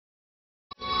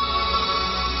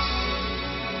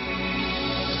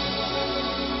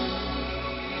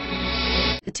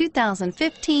The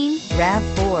 2015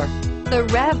 RAV4. The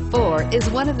RAV4 is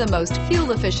one of the most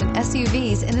fuel-efficient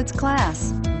SUVs in its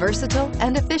class. Versatile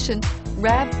and efficient,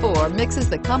 RAV4 mixes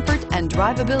the comfort and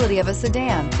drivability of a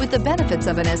sedan with the benefits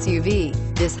of an SUV.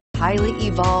 This highly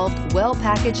evolved,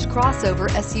 well-packaged crossover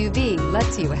SUV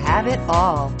lets you have it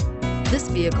all. This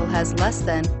vehicle has less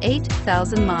than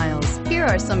 8,000 miles. Here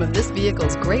are some of this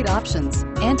vehicle's great options: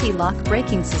 anti-lock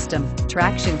braking system,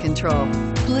 traction control,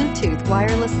 Bluetooth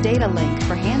wireless data link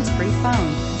for hands-free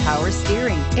phone, power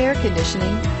steering, air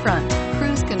conditioning, front,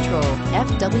 cruise control,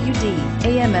 FWD,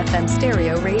 AM/FM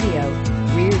stereo radio,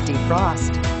 rear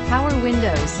defrost, power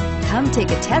windows. Come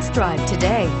take a test drive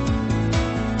today.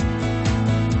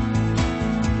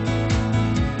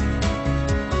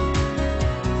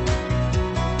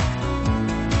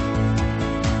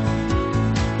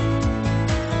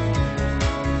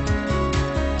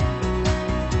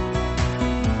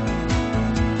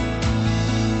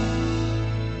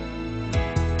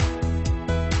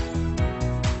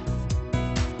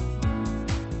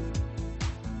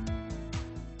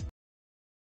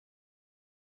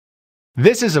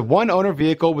 This is a one-owner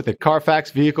vehicle with a Carfax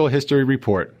Vehicle History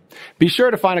Report. Be sure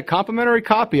to find a complimentary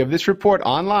copy of this report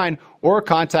online or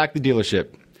contact the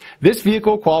dealership. This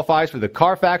vehicle qualifies for the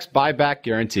Carfax Buyback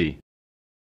Guarantee.